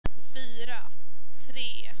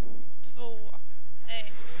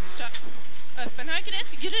öppen höger 1,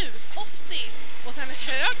 grus 80 och sen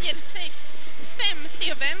höger 6,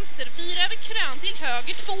 50 och vänster 4 över krön till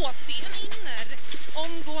höger 2, sten inner.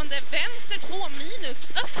 Omgående vänster 2 minus,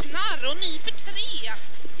 öppnar och nyper 3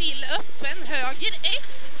 till öppen höger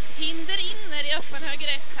 1, hinder inner i öppen höger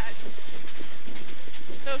 1 här.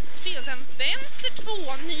 40 och sen vänster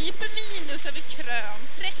 2, nyper minus över krön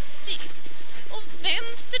 30 och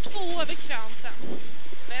vänster 2 över krön sen.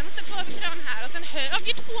 Vänster 2 över krön här och sen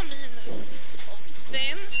höger 2 minus och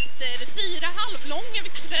vänster 4 halvlång över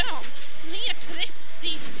krön ner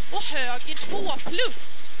 30 och höger 2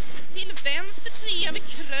 plus till vänster 3 över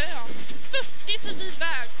krön 40 förbi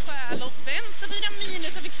vägskäl och vänster 4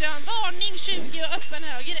 minus över krön, varning 20 och öppen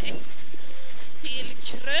höger 1 till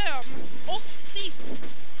krön 80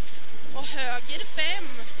 och höger 5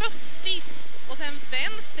 40 och sen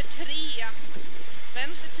vänster 3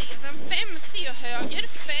 sen 50 och höger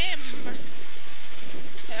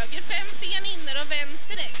 5 sten inner och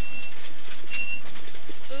vänster 1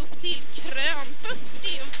 upp till krön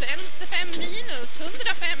 40 och vänster 5 minus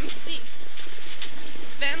 150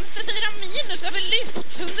 vänster 4 minus över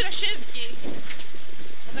lyft 120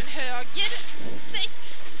 och sen höger 6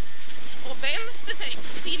 och vänster 6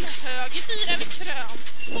 till höger 4 över krön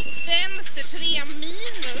och vänster 3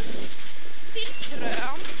 minus till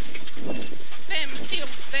krön 50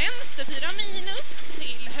 och vänster 4 minus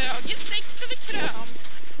till höger 6 över krön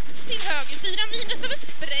till höger 4 minus över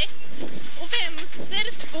sprätt och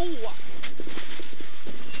vänster 2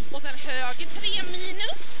 och sen höger 3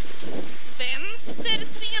 minus vänster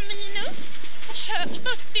 3 minus och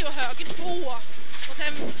 40 och höger 2 och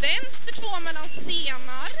sen vänster 2 mellan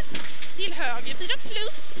stenar till höger 4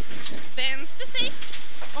 plus vänster 6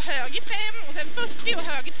 och höger 5 och sen 40 och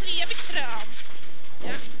höger 3 över krön.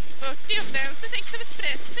 Ja. 40 och vänster 6 över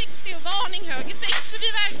sprätt, 60 och varning höger 6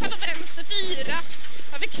 förbi vägfall och vänster 4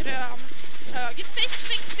 över krön. Höger 6,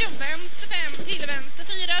 60 och vänster 5 till vänster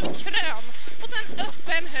 4 över krön. Och sen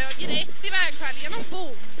öppen höger 1 i vägfall genom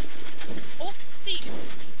bom. 80.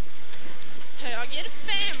 Höger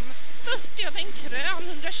 5, 40 och sen krön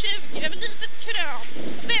 120 över litet krön.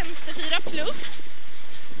 Vänster 4 plus.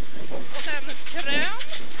 Och sen krön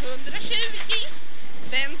 120.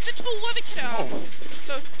 Vänster 2 över krön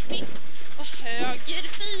 40 och höger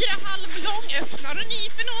 4 halvlång öppnar och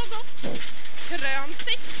nyper något. Krön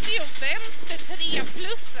 60 och vänster 3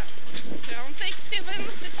 plussen. Krön 60 och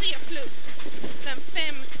vänster 3 plus. Sen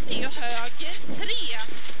 50 och höger 3.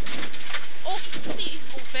 80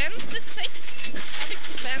 och vänster 6.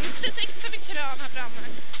 Vänster 6 över krön här framme.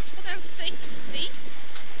 Och sen 60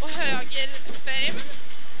 och höger 5.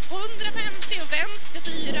 150 och vänster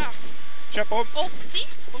 4. Köp om. 80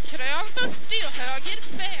 och krön 40 och höger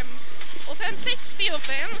 5. Och sen 60 och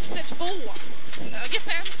vänster 2. Höger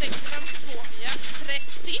 5, 60 vänster 2. Ja,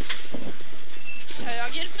 30.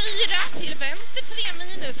 Höger 4 till vänster 3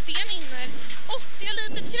 minus, sten inner. 80 och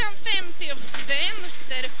litet krön 50 och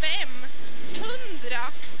vänster 5.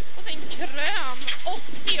 100 och sen krön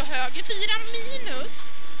 80 och höger 4 minus.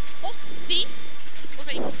 80 och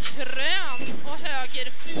sen krön och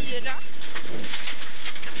höger 4.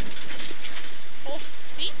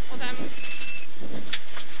 80 och sen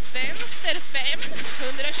vänster 5,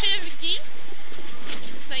 120.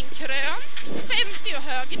 Sen krön 50 och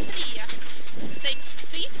höger 3,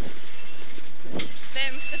 60.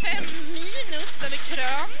 Vänster 5 minus över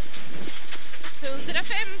krön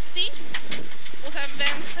 150. Och sen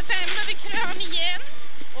vänster 5 över krön igen.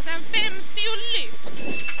 Och sen 50 och lyft.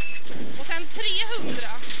 Och sen 300.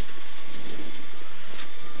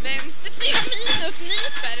 Vänster 3 minus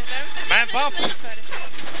nyper. Vänster 3 minus nyper.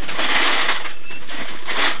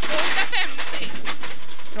 150.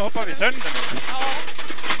 Nu hoppar vi sönder nu. Ja.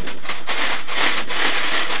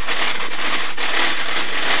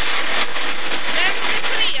 Vänster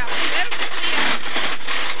 3. Vänster 3.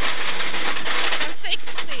 Sen 60.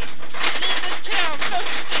 Litet krön 40.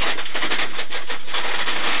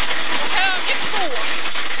 Och höger 2.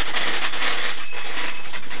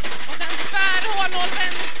 Och sen tvärhål 0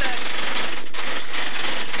 vänster.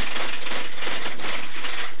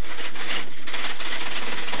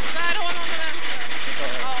 Tvärhål 0 vänster.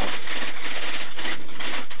 Ja.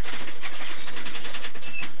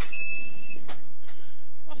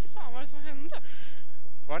 Vad fan var det som hände?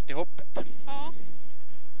 Vart i hoppet? Ja.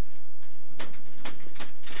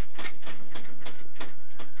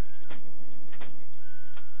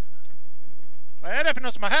 Vad är det för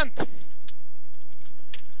något som har hänt?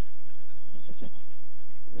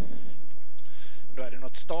 Då är det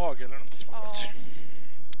något stag eller något som har gått.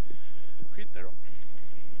 Skit i då.